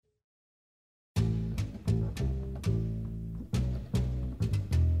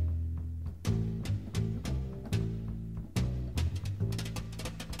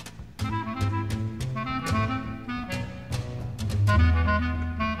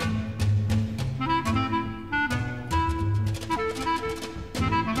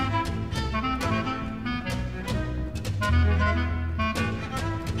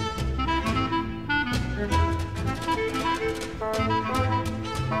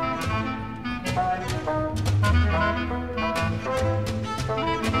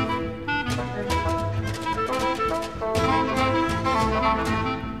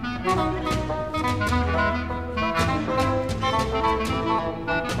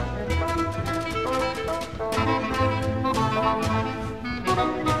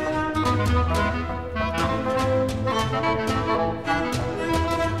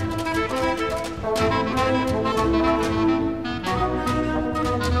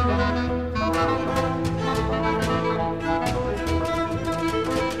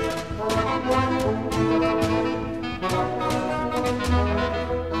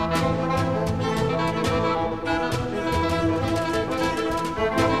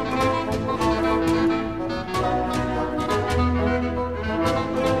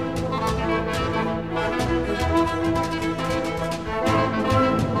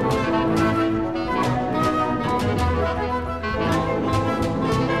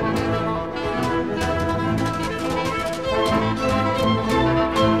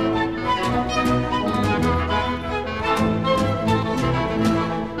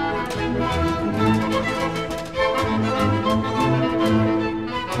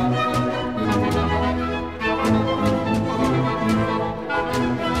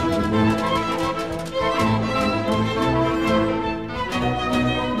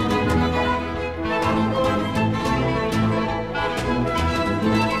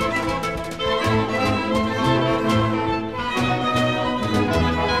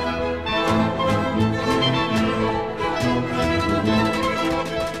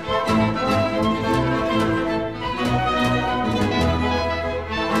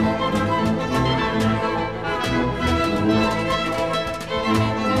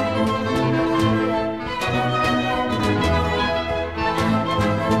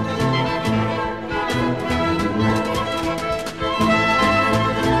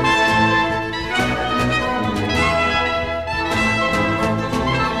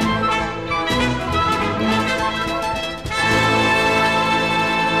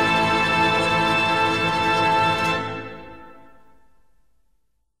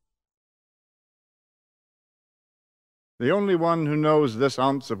The only one who knows this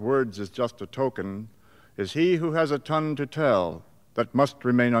ounce of words is just a token is he who has a ton to tell that must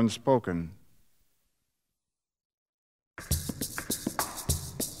remain unspoken.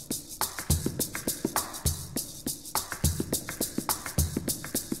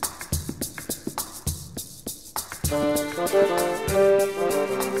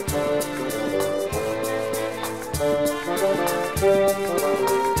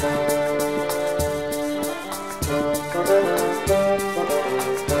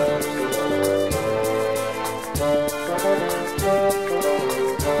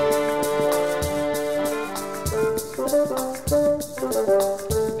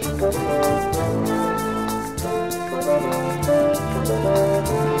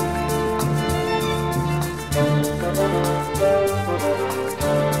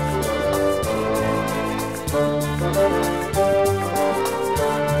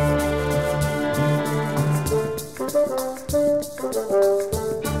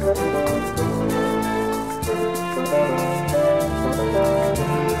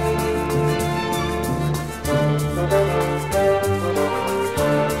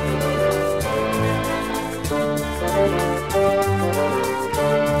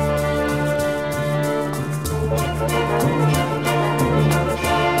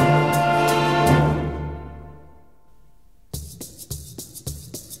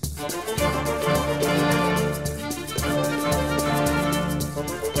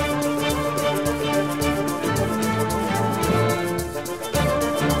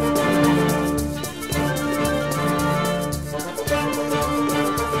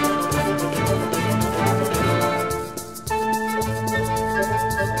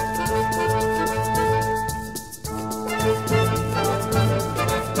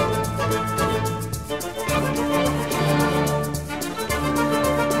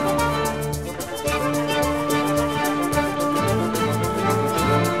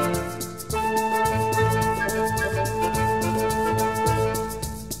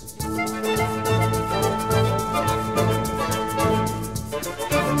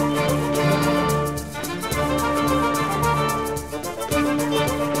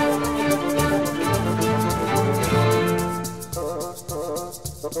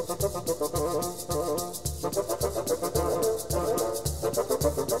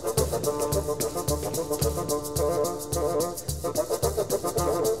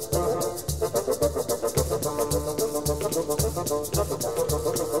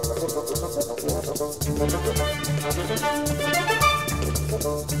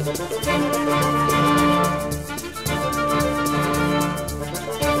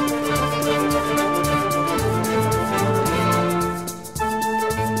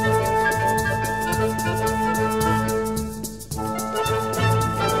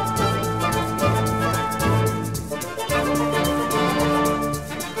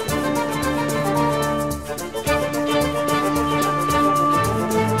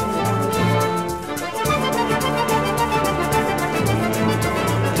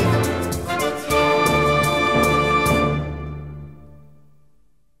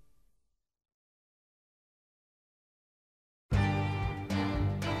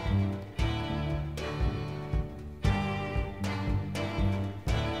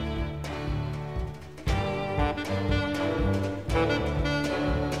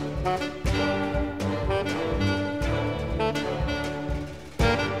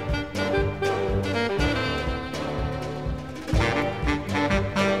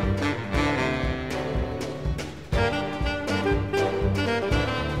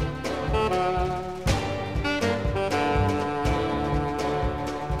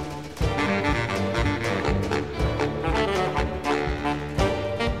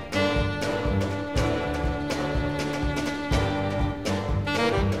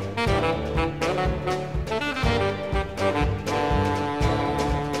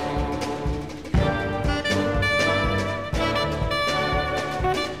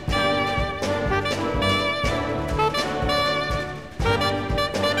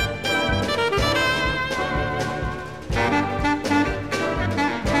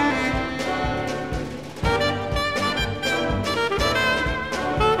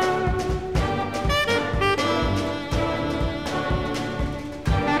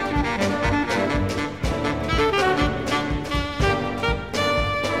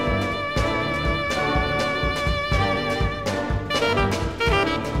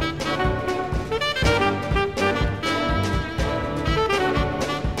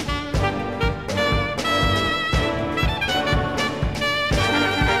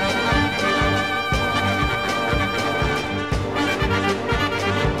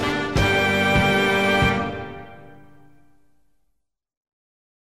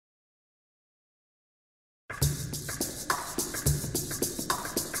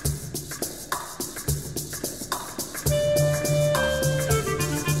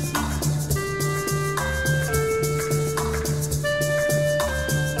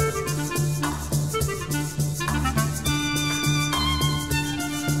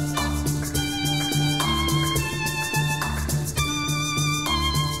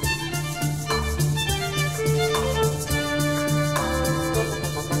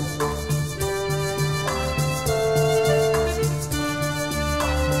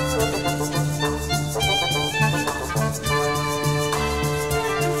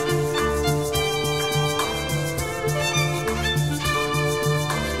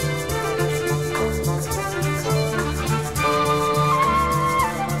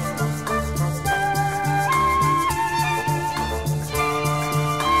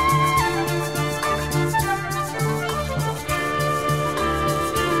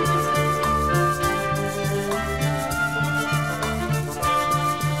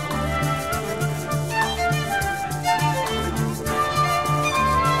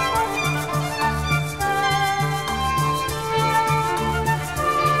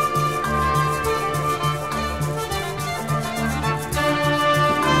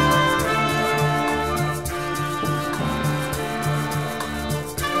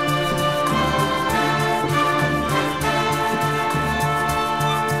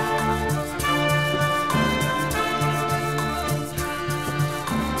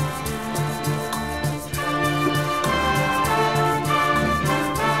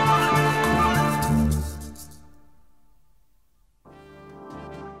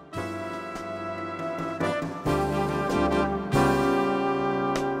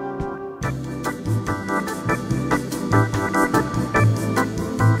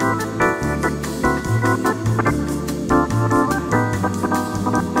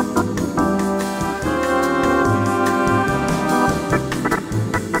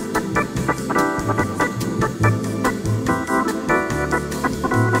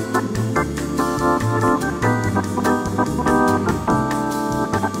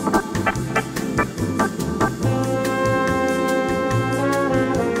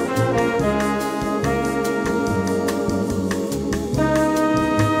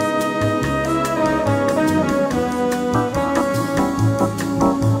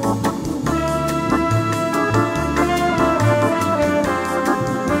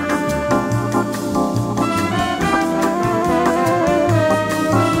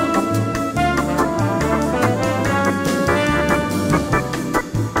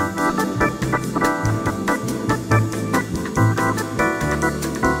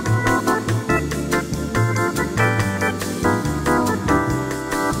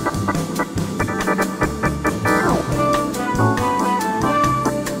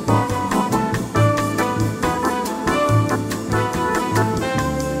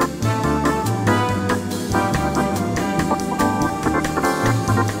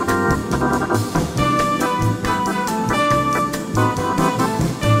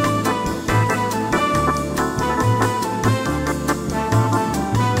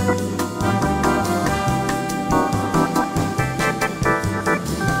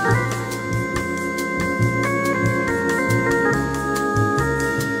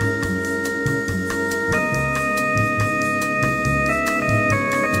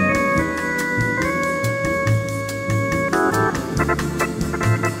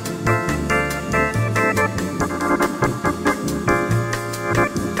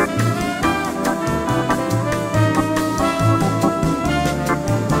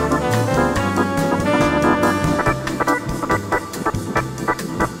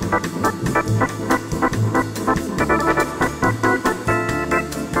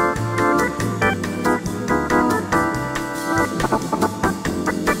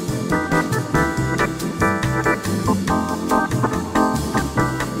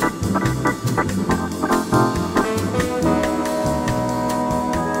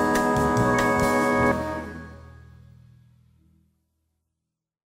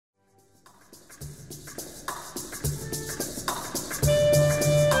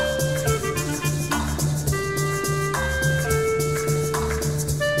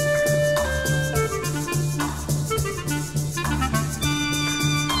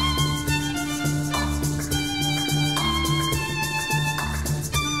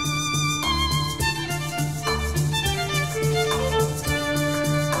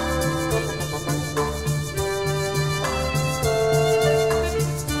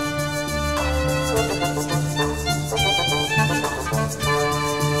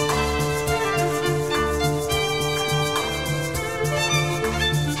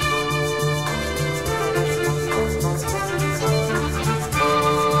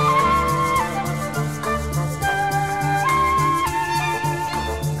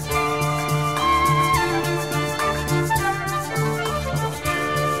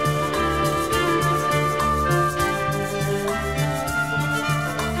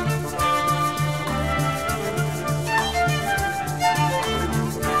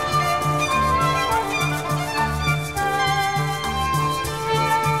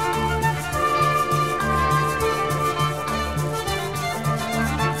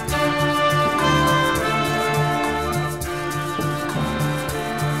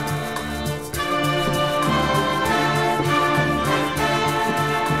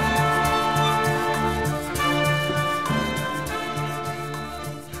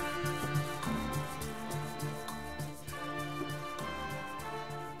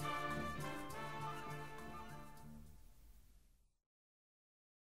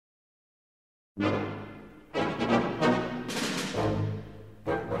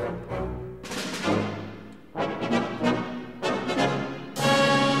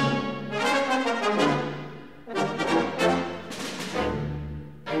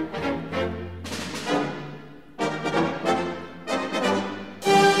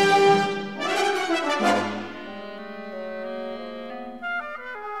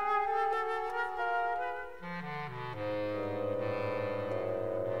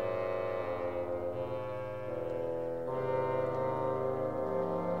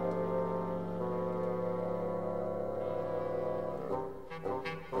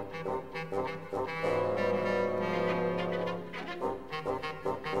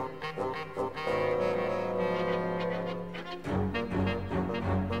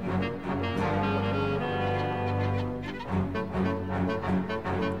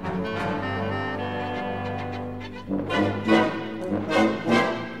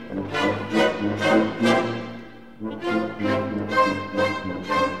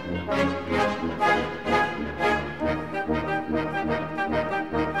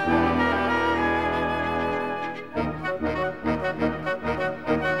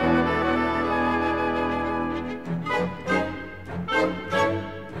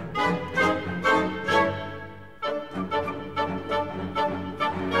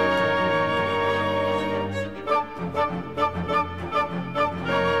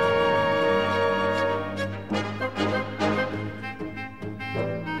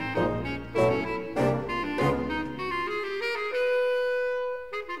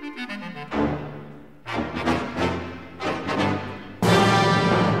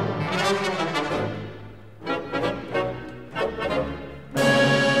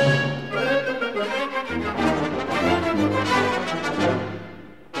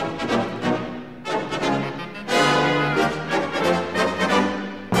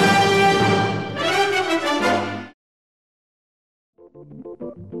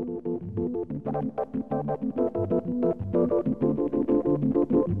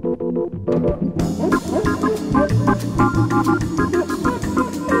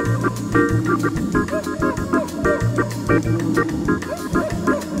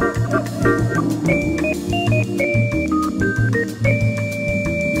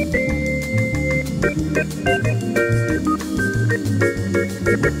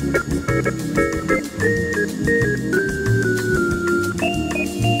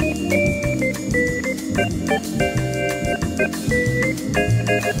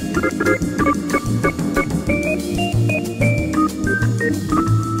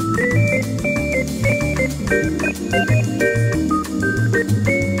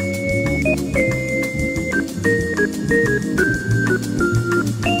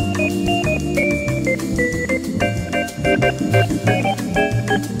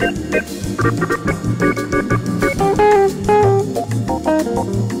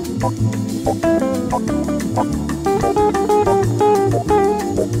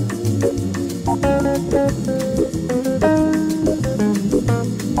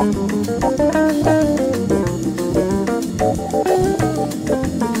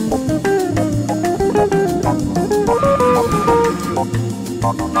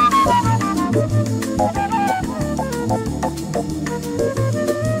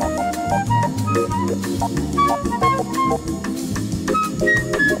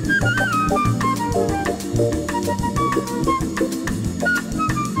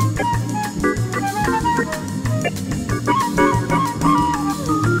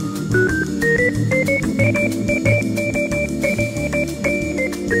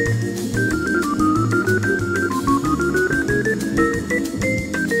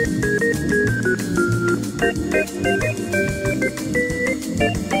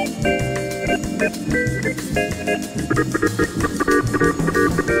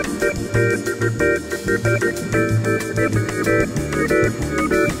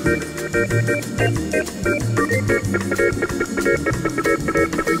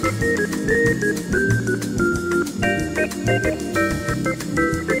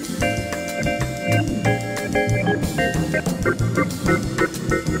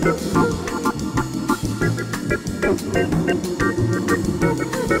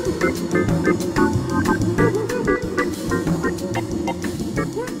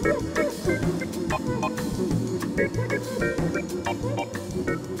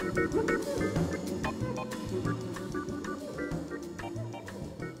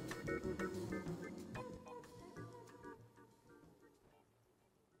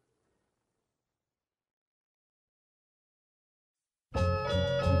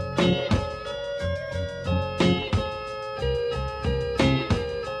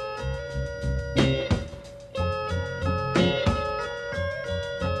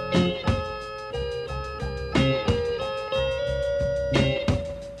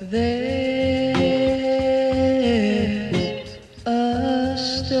 There's a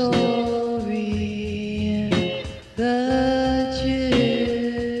story in the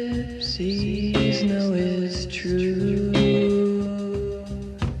gypsies know it's true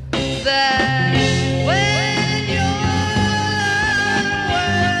that when your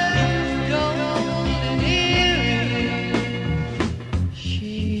golden earring,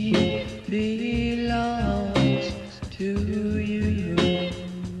 she belongs to you.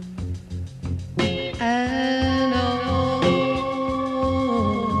 An old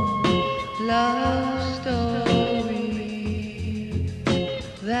love story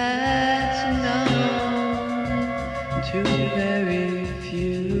that's known to very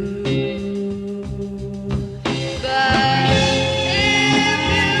few. But if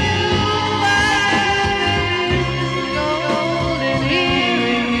you buy golden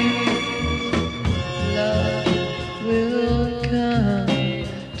earrings, love will come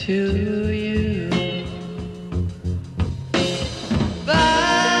to you.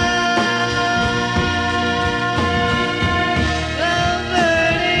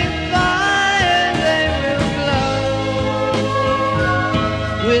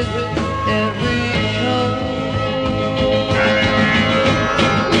 With every coat,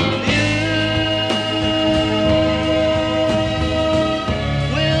 you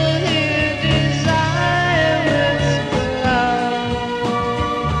will hear desire whisper loud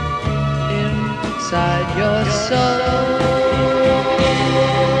inside your soul.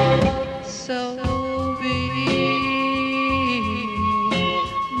 So be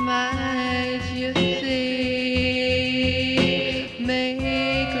my gypsy,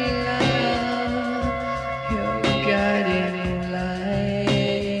 make love your guiding light,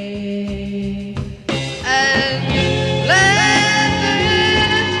 and let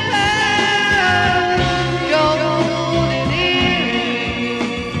this pair of golden earrings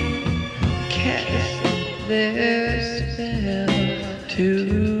cast their spell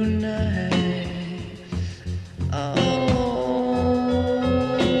tonight. Oh.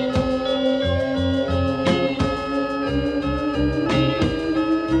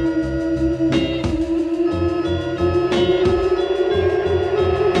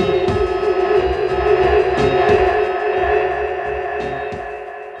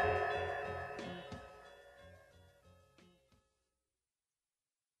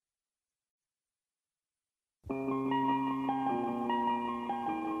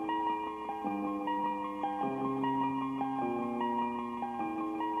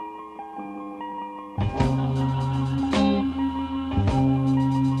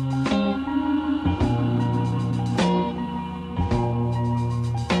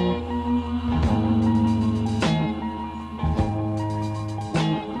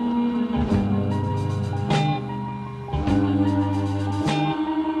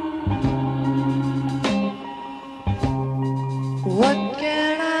 What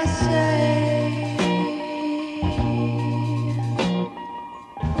can I say?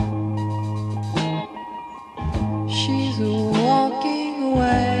 She's walking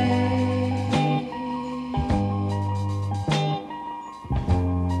away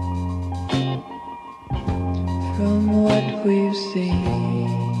from what we've seen.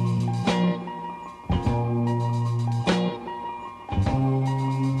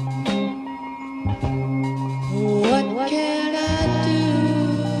 What can I do?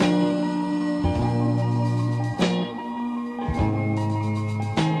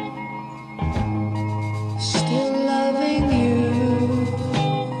 Still loving you.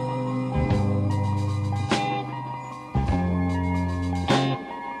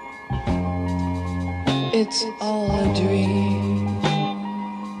 It's all a dream.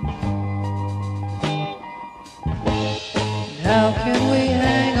 How can we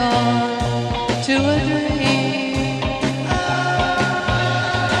hang on to a dream?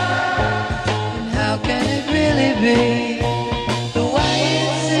 And how can it really be the way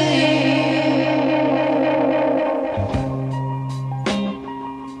it seems?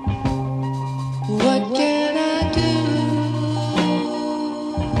 What can I do?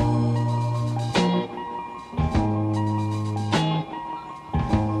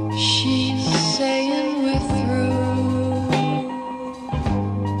 She's saying we're through.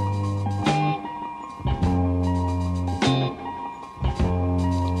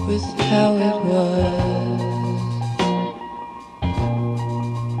 With how it was.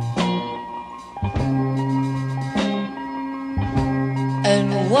 And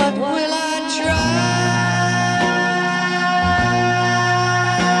what will I try?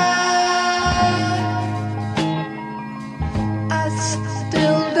 I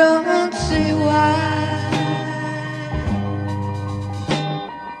still don't see why.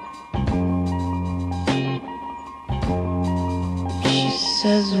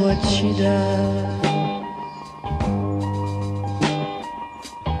 says what she does.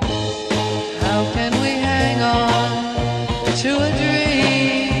 How can we hang on to a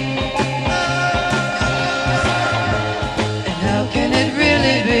dream? And how can it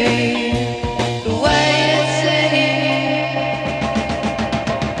really be the way it seems?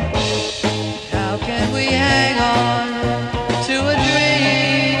 How can we hang on to a dream?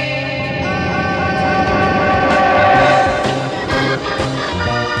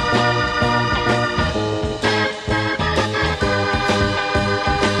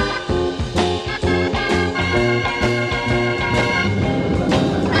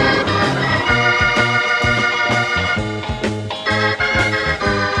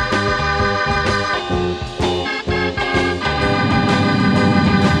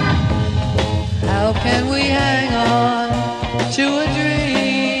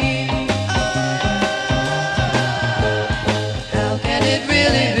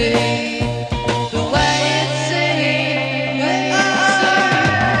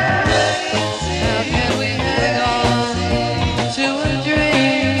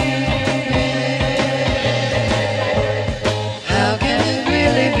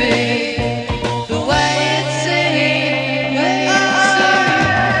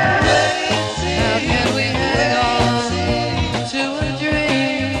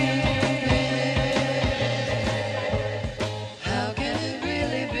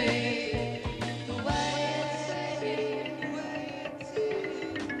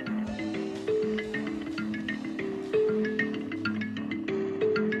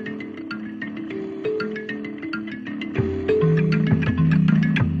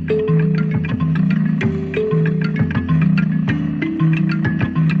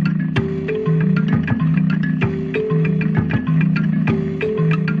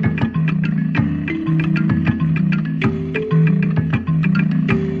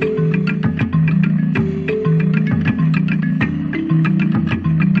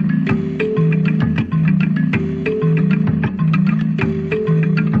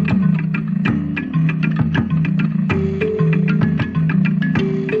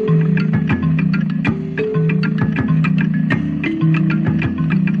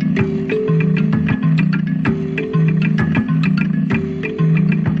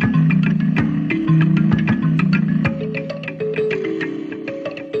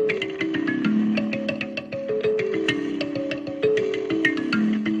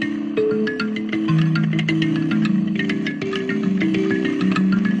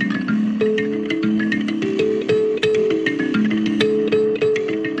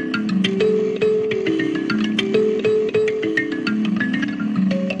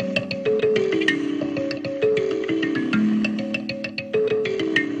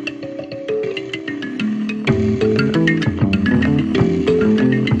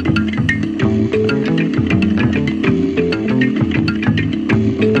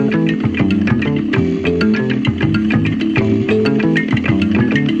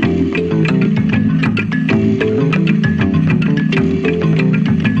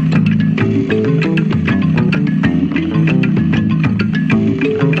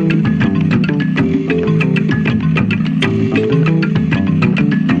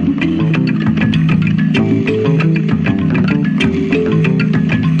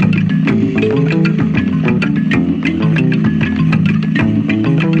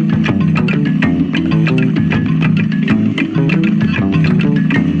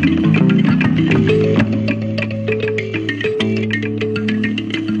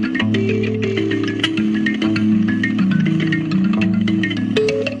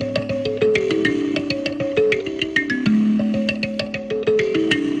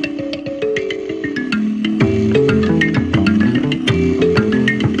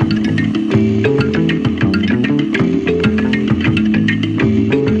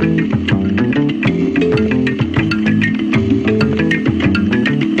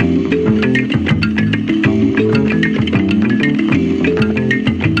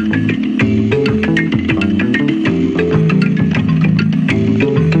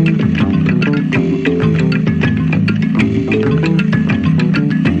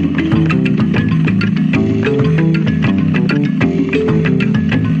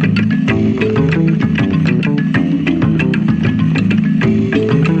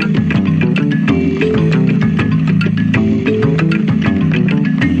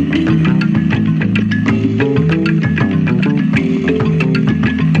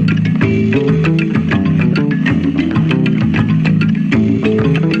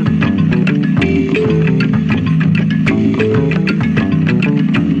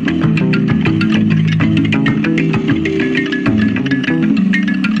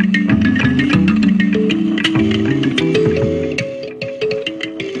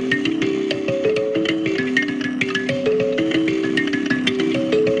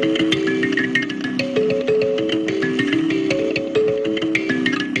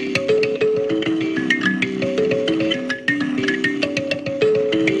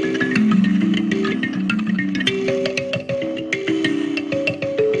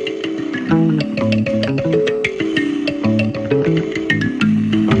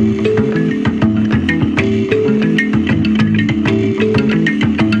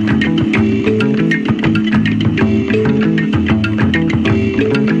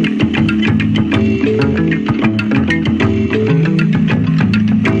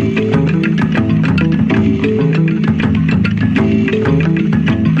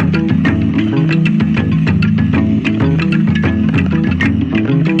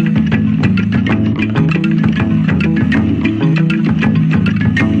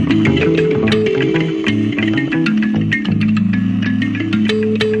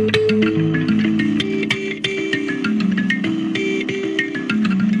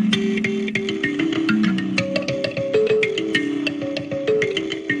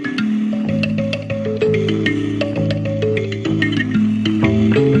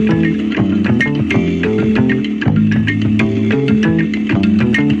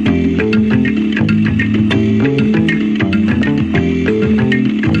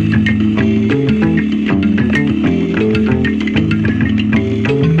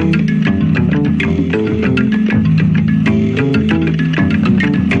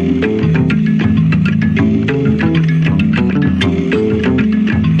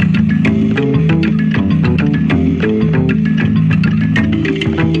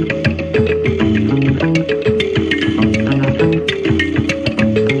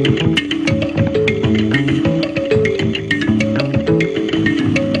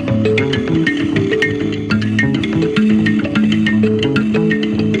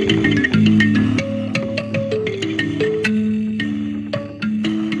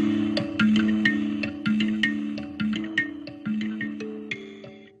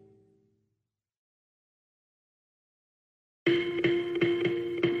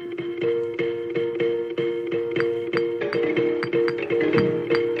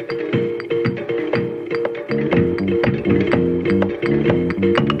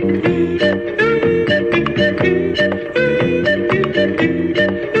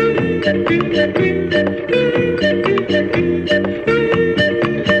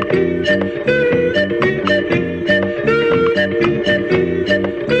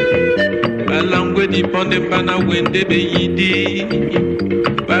 pondem bana wende be yidi.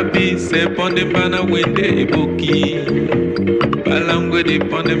 Babi se pondem bana wende eboki. Balangwe di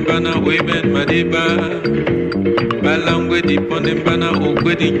pondem bana wemen madiba. Balangwe di pondem bana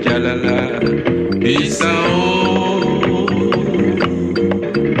ogwe di jalala. Bisao.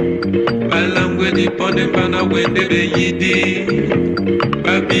 Balangwe di pondem bana wende be yidi.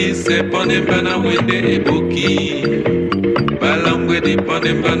 Babi se pondem bana wende eboki. Balangwe di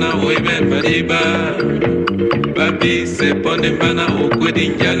pondem bana wemen madiba. Babi se pondem bana ogwe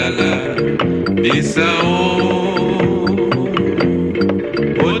di jalala. Bisao.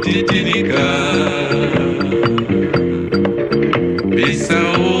 Otitinika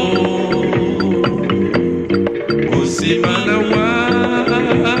Bisao Usimanawa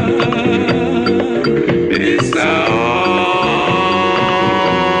Bisao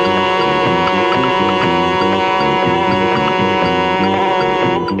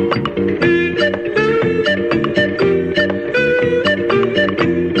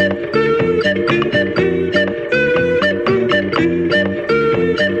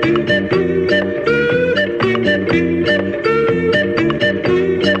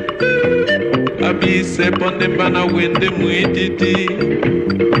se pondem bana wende muititi.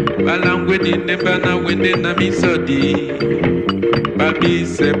 Balangwe dinde bana wende na misodi. Babi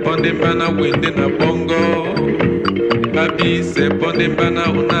se pondem bana wende na bongo. Babi se pondem bana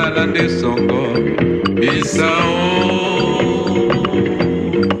unalande songo. Bisao.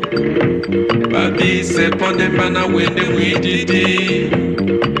 Babi se pondem bana wende muititi.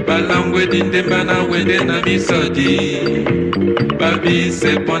 Balangwe dinde bana wende na misodi. Babi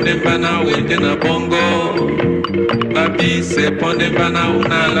se pondem bana wende na bongo. Babi se pondem bana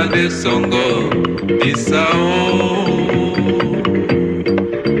unalande songo. Bisao.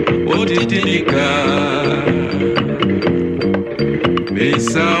 Otitinika.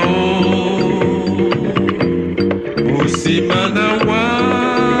 Bisao. Usimanawa.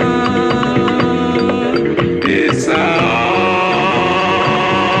 Bisao.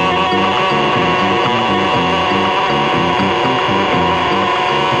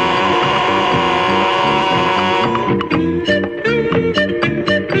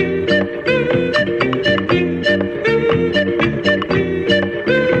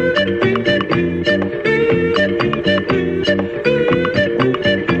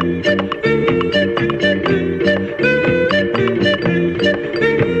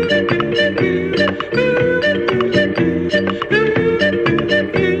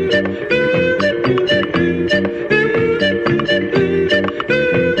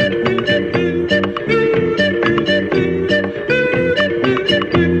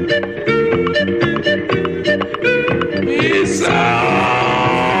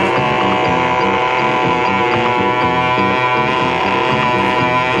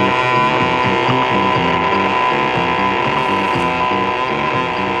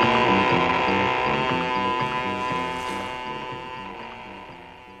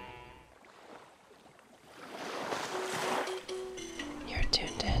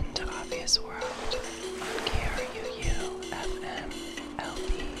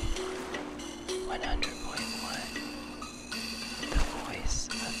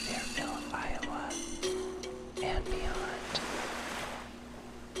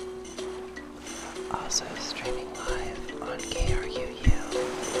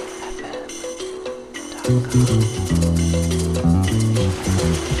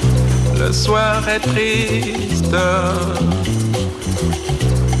 Le soir est triste,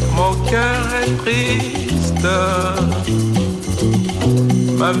 mon cœur est triste,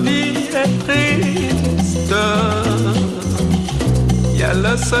 ma vie est triste. Y a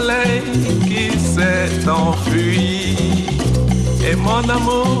le soleil qui s'est enfui et mon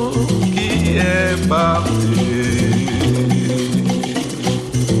amour qui est parti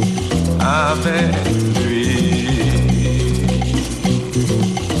avec lui.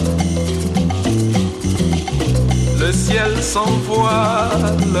 Le ciel sans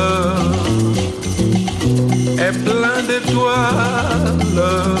voile est plein d'étoiles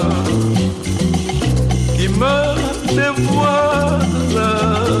qui me dévoilent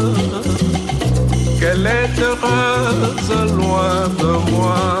qu'elle est heureuse loin de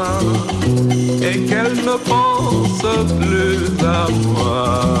moi et qu'elle ne pense plus à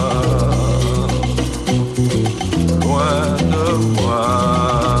moi, loin de moi.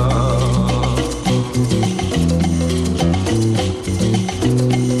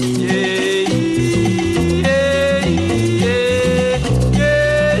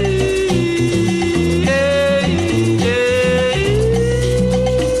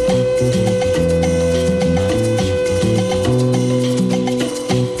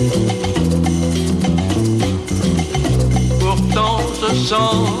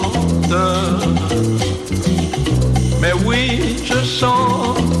 chante. Mais oui, je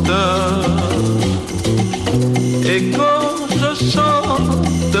chante. Et quand je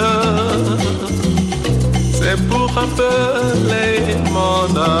chante, c'est pour rappeler mon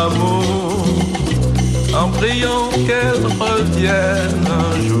amour, en priant qu'elle revienne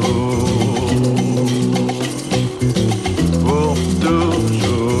un jour, pour toujours.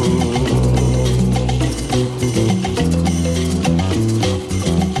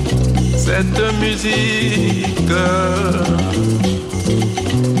 Cette musique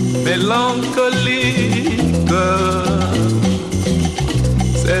mélancolique,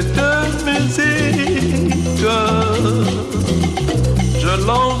 cette musique, je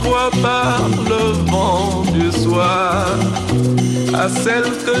l'envoie par le vent du soir à celle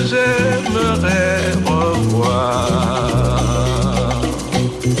que j'aimerais revoir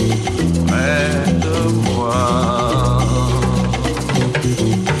près de moi.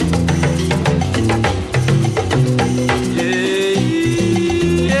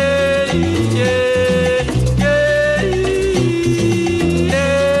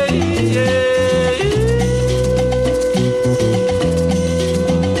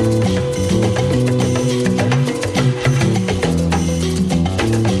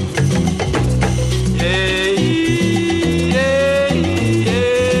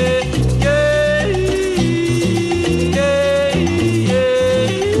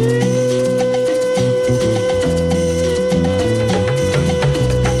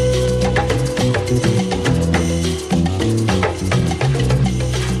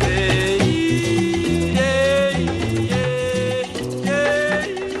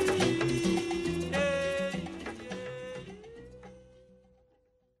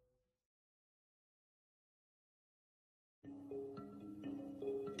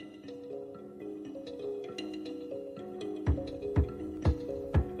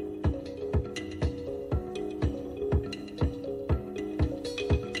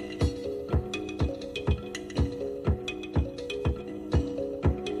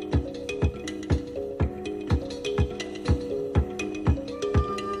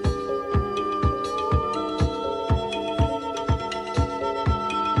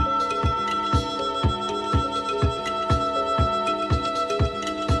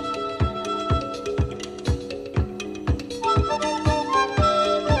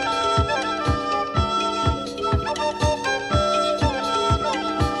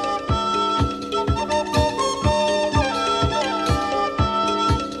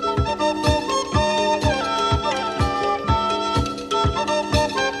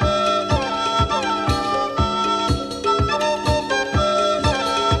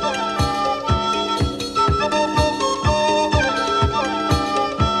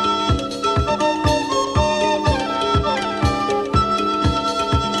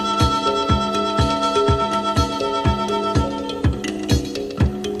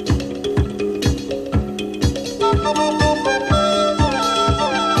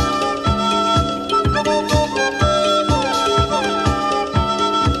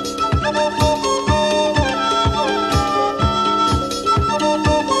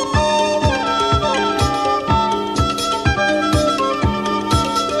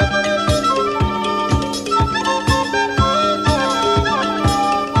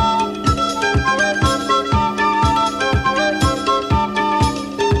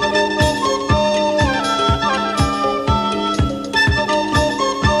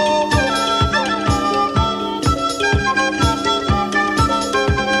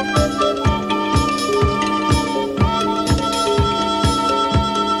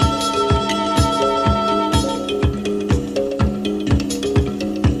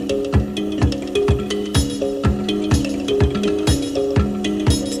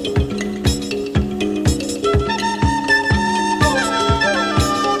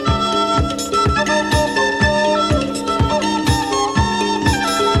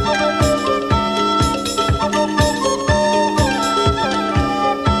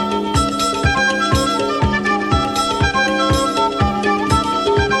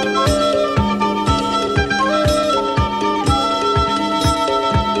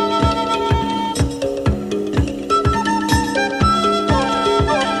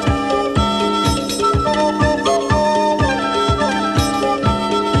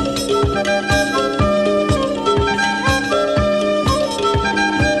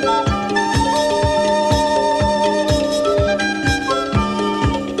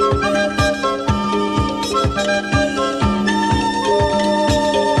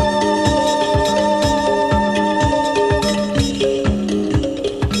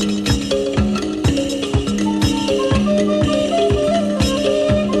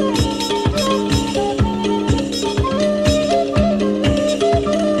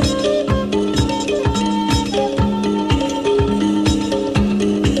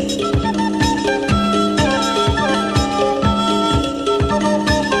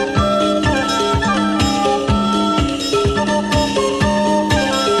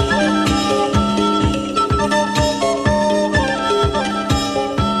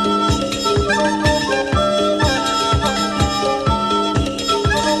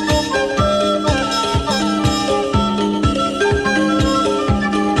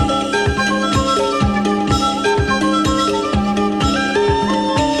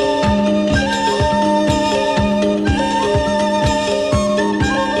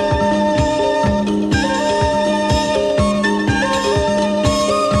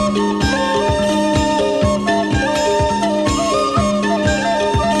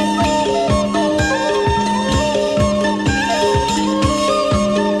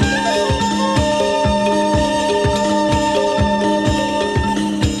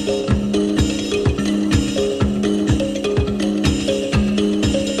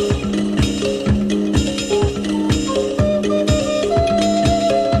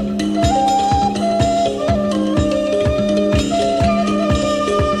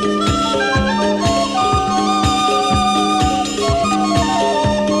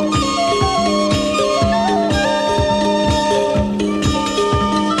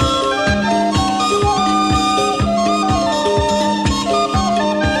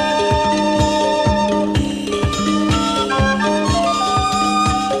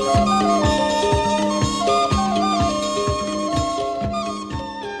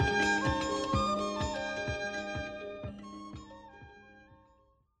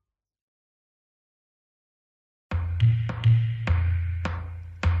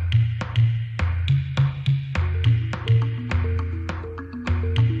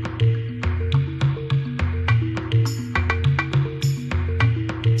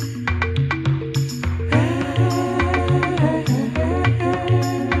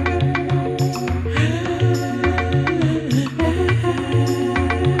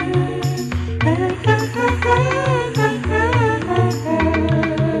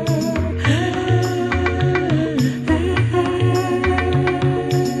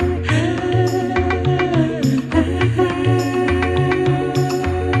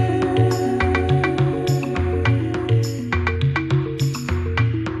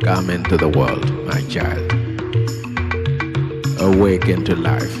 Come into the world, my child. Awaken to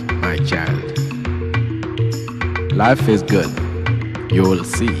life, my child. Life is good, you will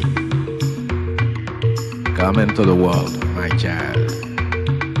see. Come into the world, my child.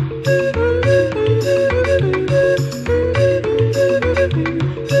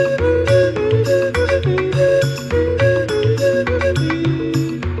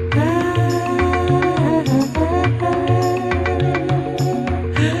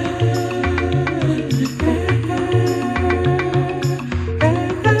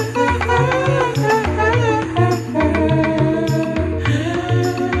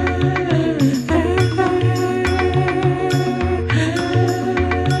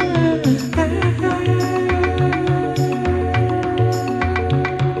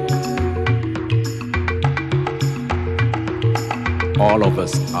 All of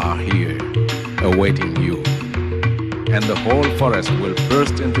us are here, awaiting you, and the whole forest will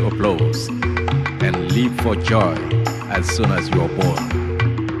burst into applause and leap for joy as soon as you are born.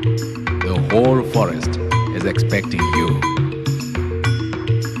 The whole forest is expecting you.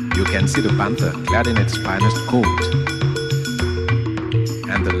 You can see the panther clad in its finest coat,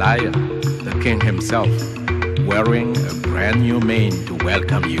 and the lion, the king himself, wearing a brand new mane to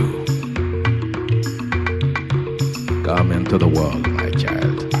welcome you. Come into the world, my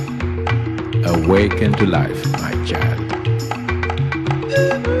child. Awaken to life, my child.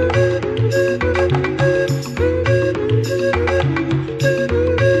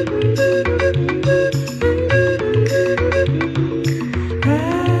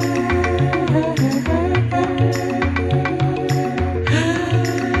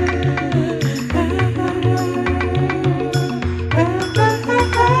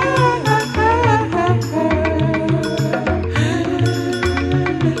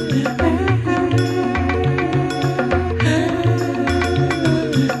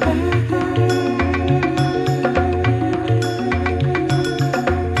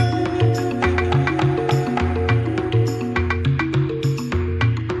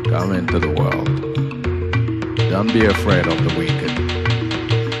 Come into the world. Don't be afraid of the wicked.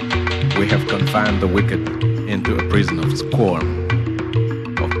 We have confined the wicked into a prison of scorn,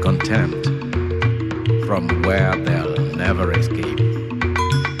 of contempt, from where they'll never escape.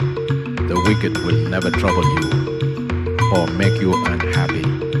 The wicked will never trouble you or make you unhappy,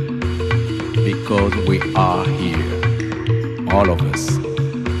 because we are here, all of us,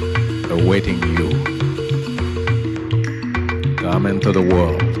 awaiting you. Come into the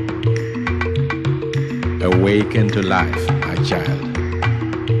world. Awaken to life, my child.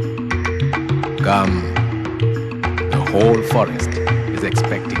 Come, the whole forest is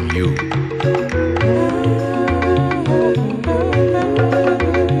expecting you.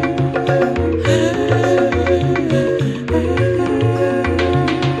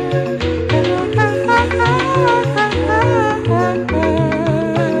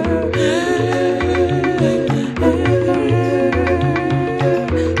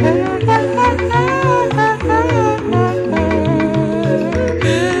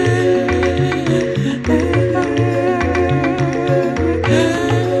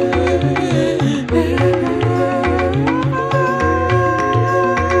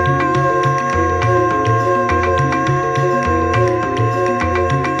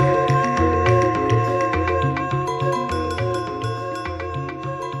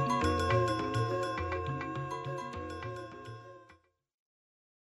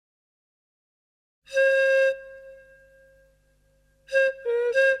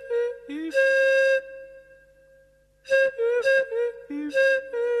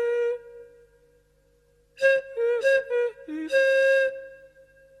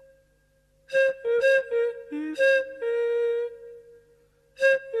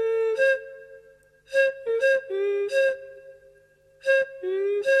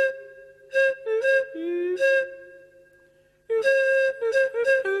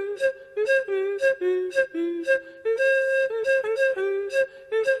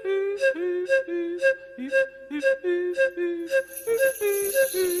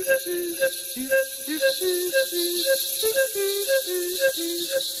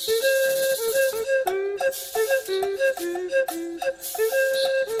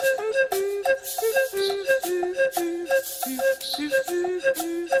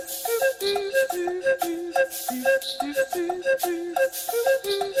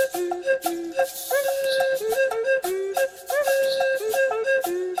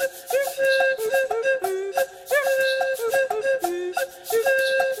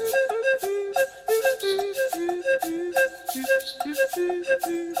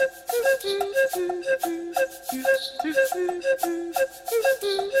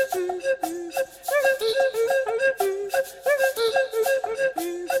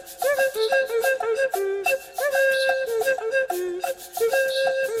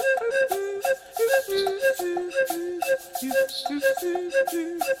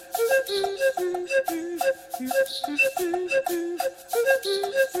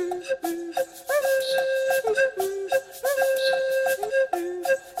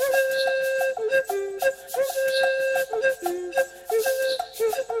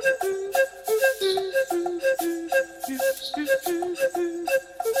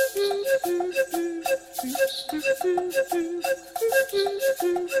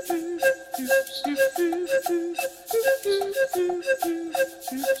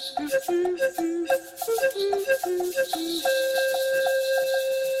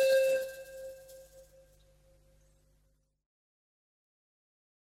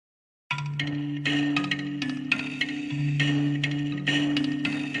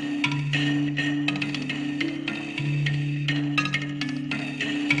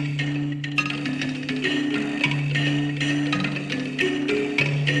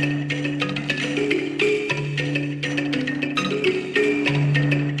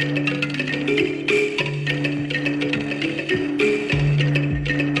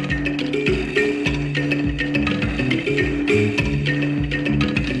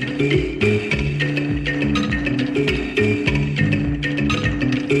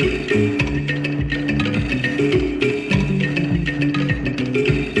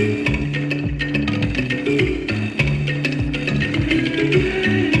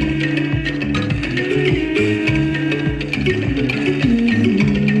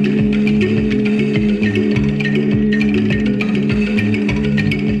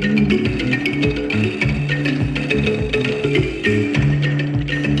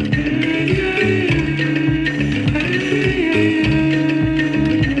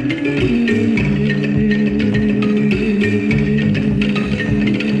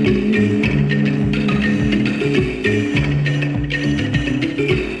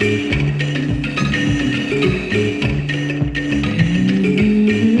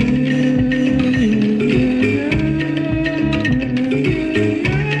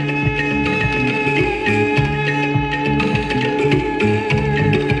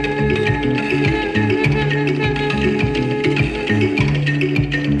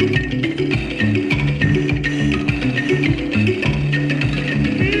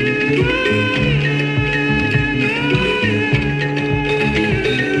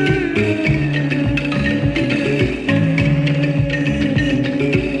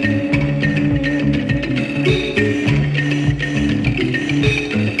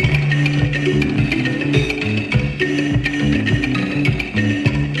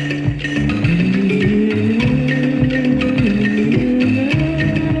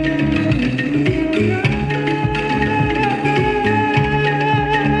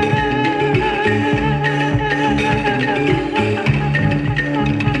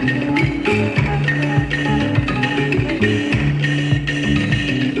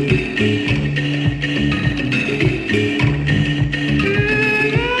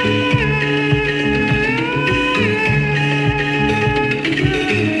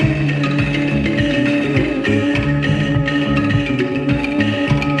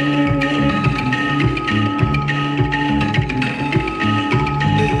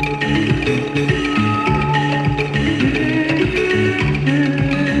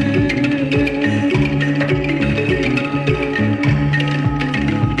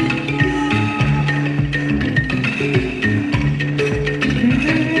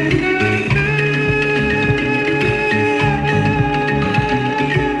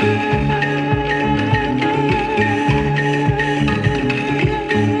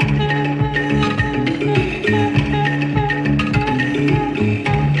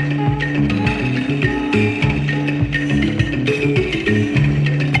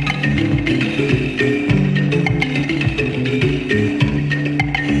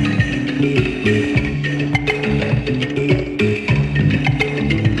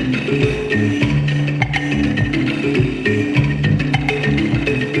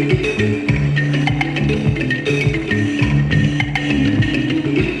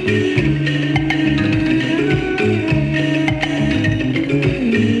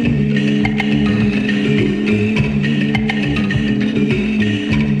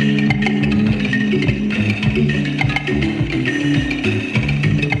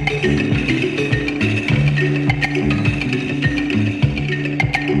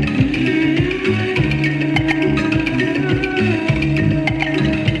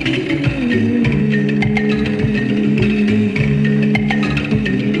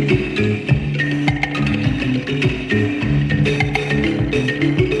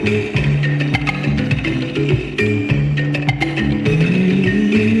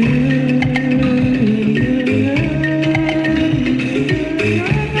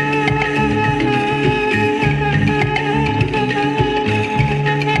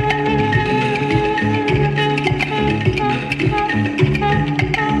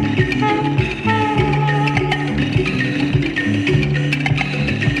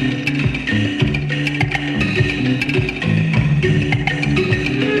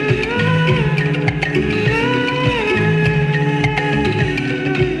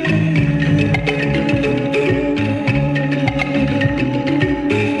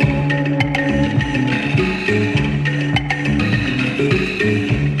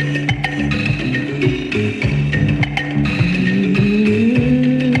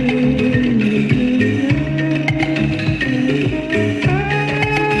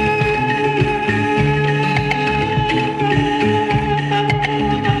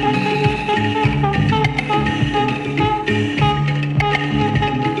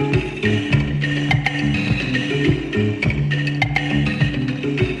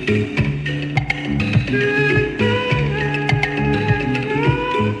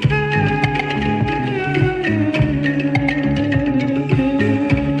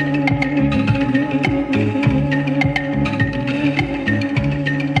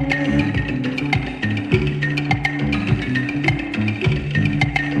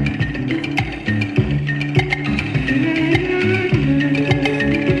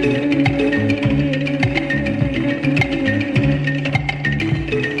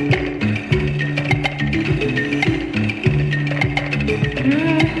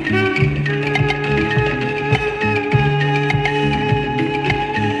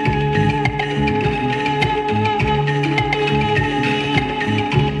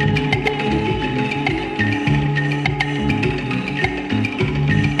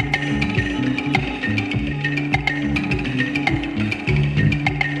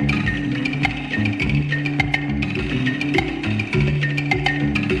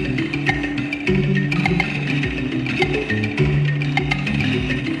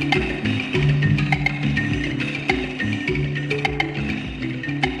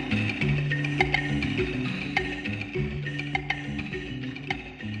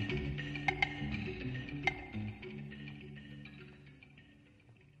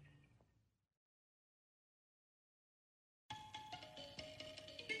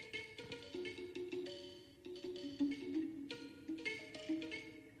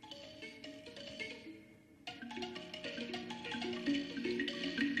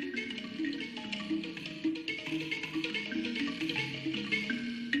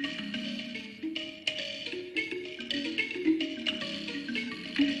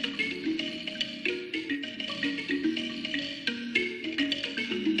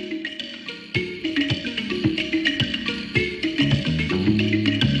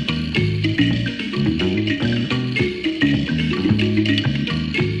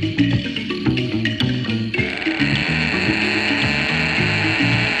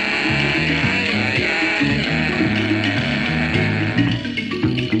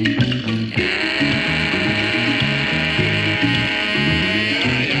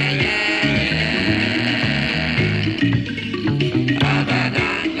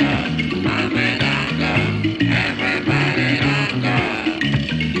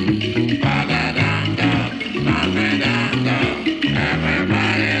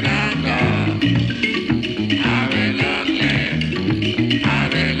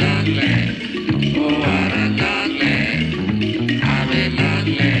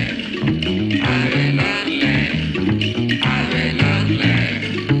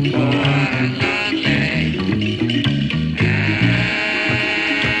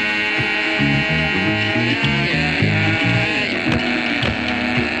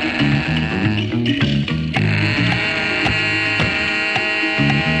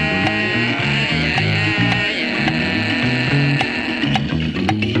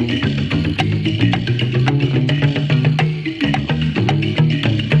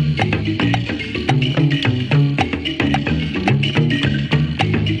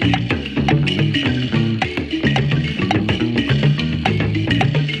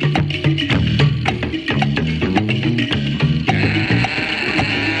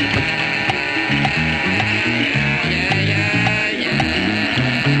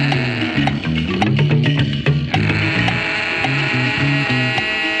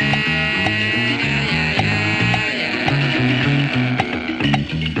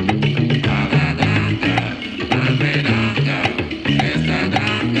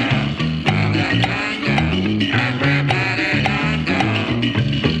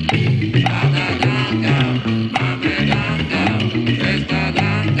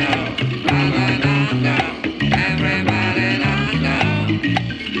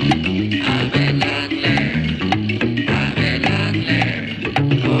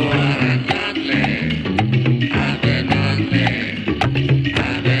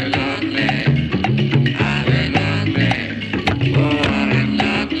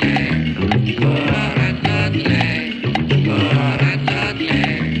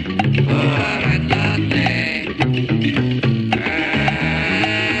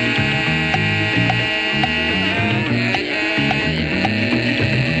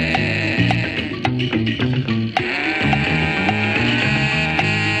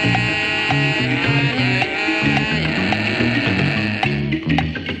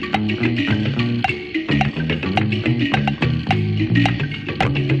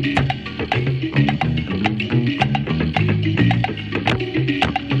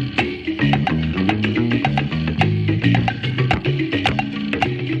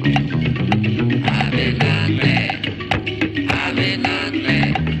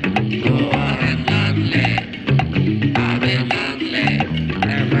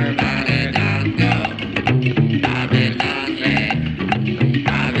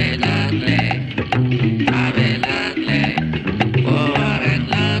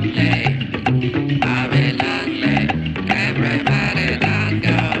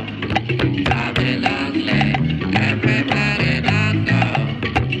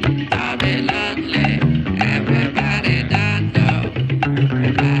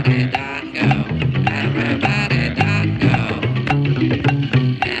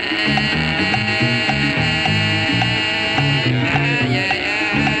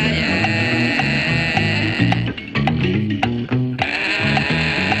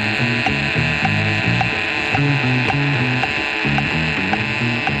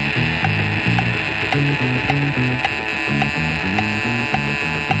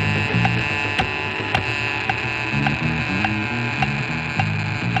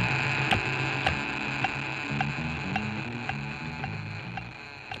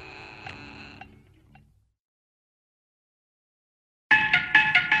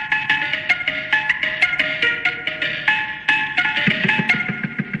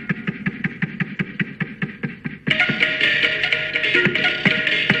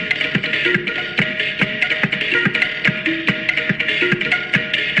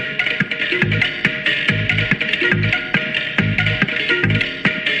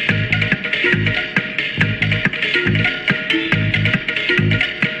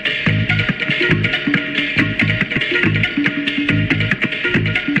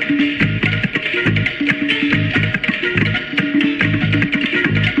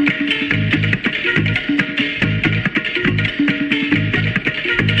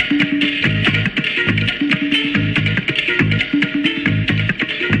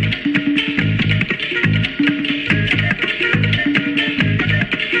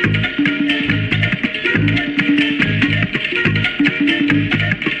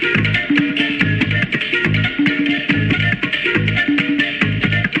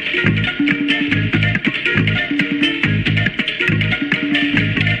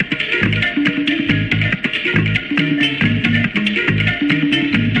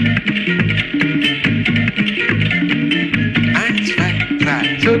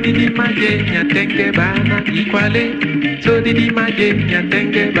 nyatenge bana ikwale. So didi maje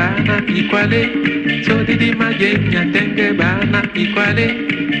nyatenge bana ikwale. So didi maje nyatenge bana ikwale.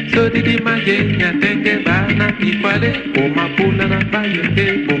 So didi maje nyatenge bana ikwale. O mapula na bayende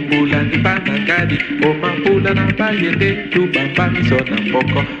bumbula ni bana ngadi. O mapula na bayende tu bamba misona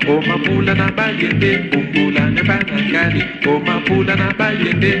mboko. O mapula na bayende bumbula ni bana ngadi. O mapula na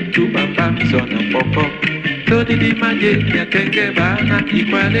bayende tu bamba misona mboko. So didi maje nyatenge bana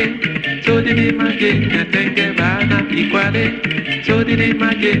ikwale. So didi maje nyatenge bana ikwale. So didi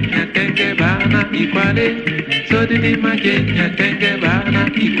maje nyatenge bana ikwale. So didi maje nyatenge bana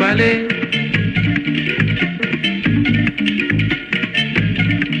ikwale.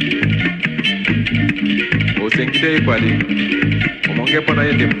 Osengide ikwale. Omonge pona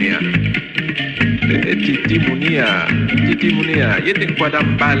yete munia. Titi munia. Yete kwada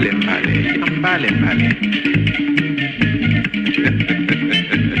mbale.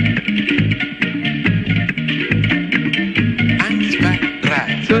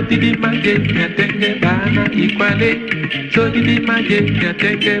 So didi maje nyatenge bana ikwale. So didi maje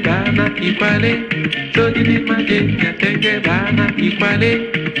nyatenge bana ikwale. So didi maje nyatenge bana ikwale.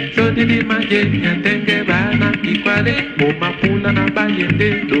 So didi maje nyatenge bana ikwale. O mapula na bayende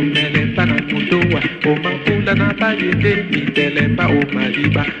domele pana mutoa. O mapula na bayende mitelemba o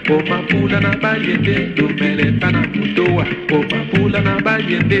mariba. O mapula na bayende domele pana mutoa. O mapula na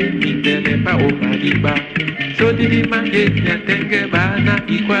bayende mitelemba o mariba. So didi maje nyatenge bana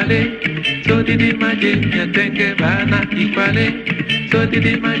ikwale. So didi maje nyatenge bana ikwale. So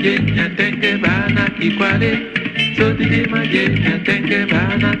didi maje nyatenge bana ikwale. So didi maje nyatenge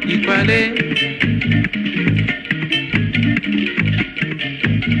bana ikwale.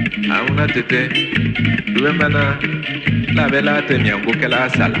 Auna tete duwe mana la vela te nyango kela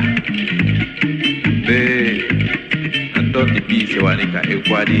sala. De Anton di bise wanika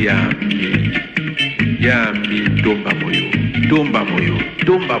ekwadi Yambi tumba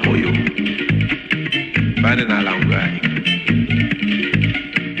moyo bane na langani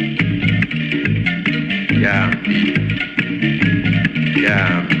Yambi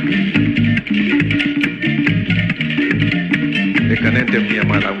ekanente mia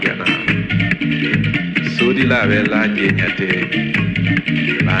malangana sodi la vela jenyate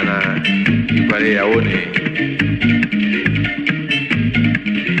bana ibare yaone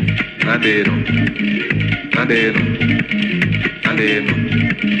Nadeno.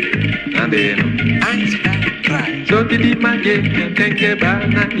 So didi maje nyatenge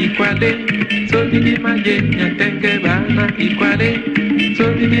bana ikwale. So didi maje nyatenge bana ikwale.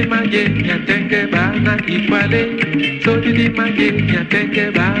 So didi maje nyatenge bana ikwale. So didi maje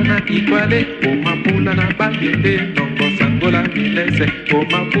nyatenge bana ikwale. O mapula na bayende nongo sangola milese. O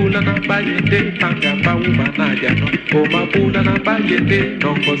mapula na bayende panga pauma na jano. O mapula na bayende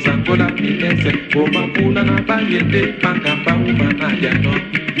nongo sangola milese. O mapula na bayende panga pauma na jano.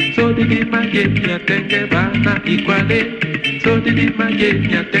 So didi maje nyatenge bana ikwale. So didi maje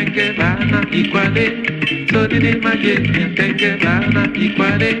nyatenge bana ikwale. So didi maje nyatenge bana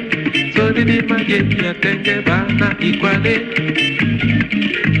ikwale. So didi maje nyatenge bana ikwale.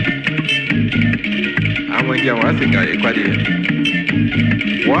 Amwenja wasinga ikwale.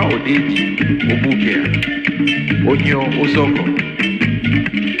 Wa odiji obukea. Onyo osoko.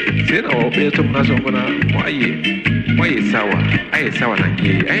 Sena obeto mnasongo na mwaye sawa. Aye sawa na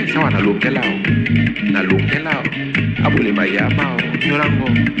ngie. Aye sawa na lungelao. Abule mayamao. Nyorango.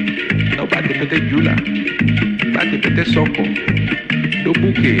 No bate pete jula. Bate pete soko. Do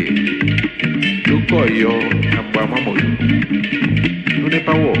buke. Do koyo. Ambwa mamoyo. Nune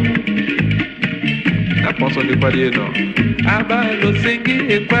pawo. Na ponso de kwarieno. Aba lo sengi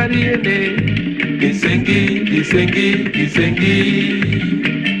e kwariene. Isengi.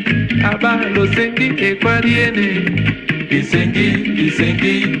 Aba lo sengi e kwariene. Isengi.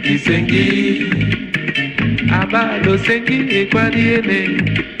 Aba lo sengi e kwariene.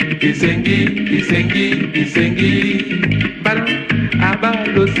 Isengi. Bara. Aba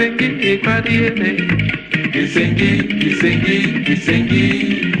lo sengi e kwariene. Isengi.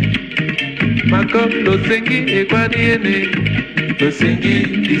 Makom lo sengi e kwariene. Lo sengi.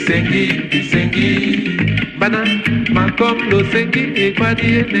 Bana. Makom lo sengi e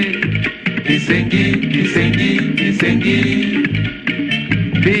kwariene. Isengi.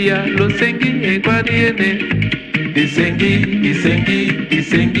 Bia lo sengi e kwariene.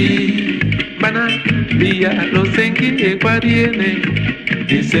 Isengi. Bana. Bia lo sengi e kwariene.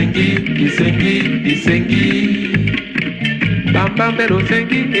 Isengi. Bamba lo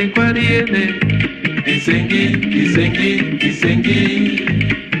sengi e kwariene. Isengi.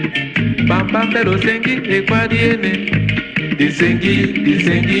 Bamba lo sengi e kwariene. disengi,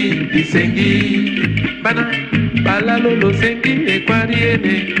 bana, balalolo sengi,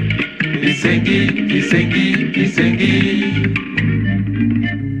 ekwariene, disengi.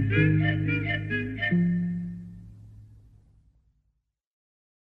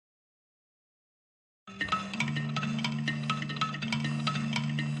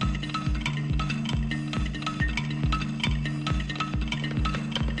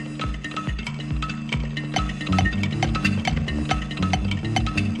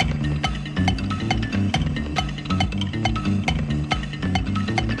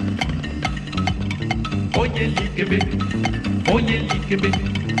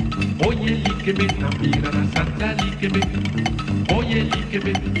 Oye likebe, na mira na santa likebe. Oye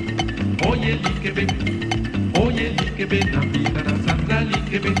likebe,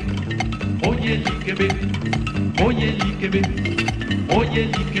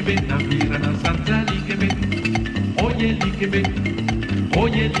 na mira na santa likebe.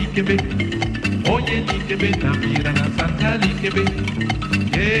 Oye likebe,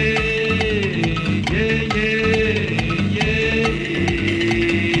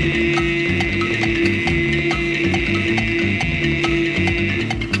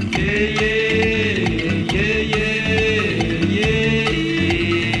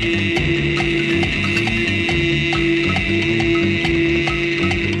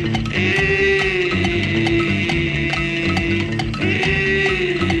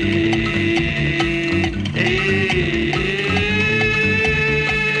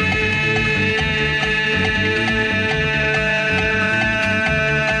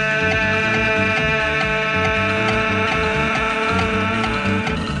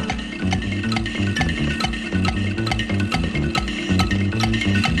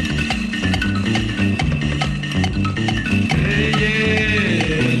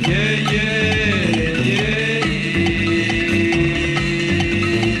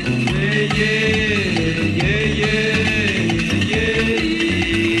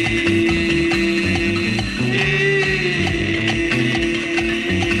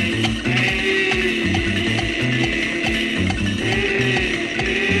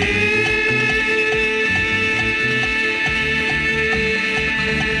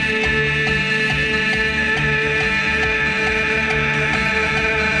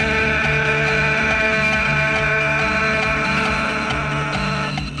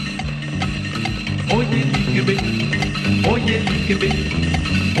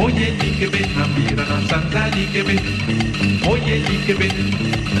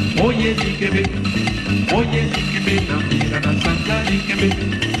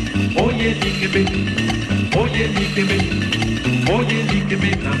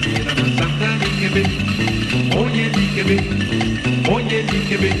 na mira na santa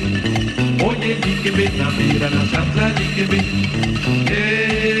likebe. Oye likebe, na mira na santa likebe.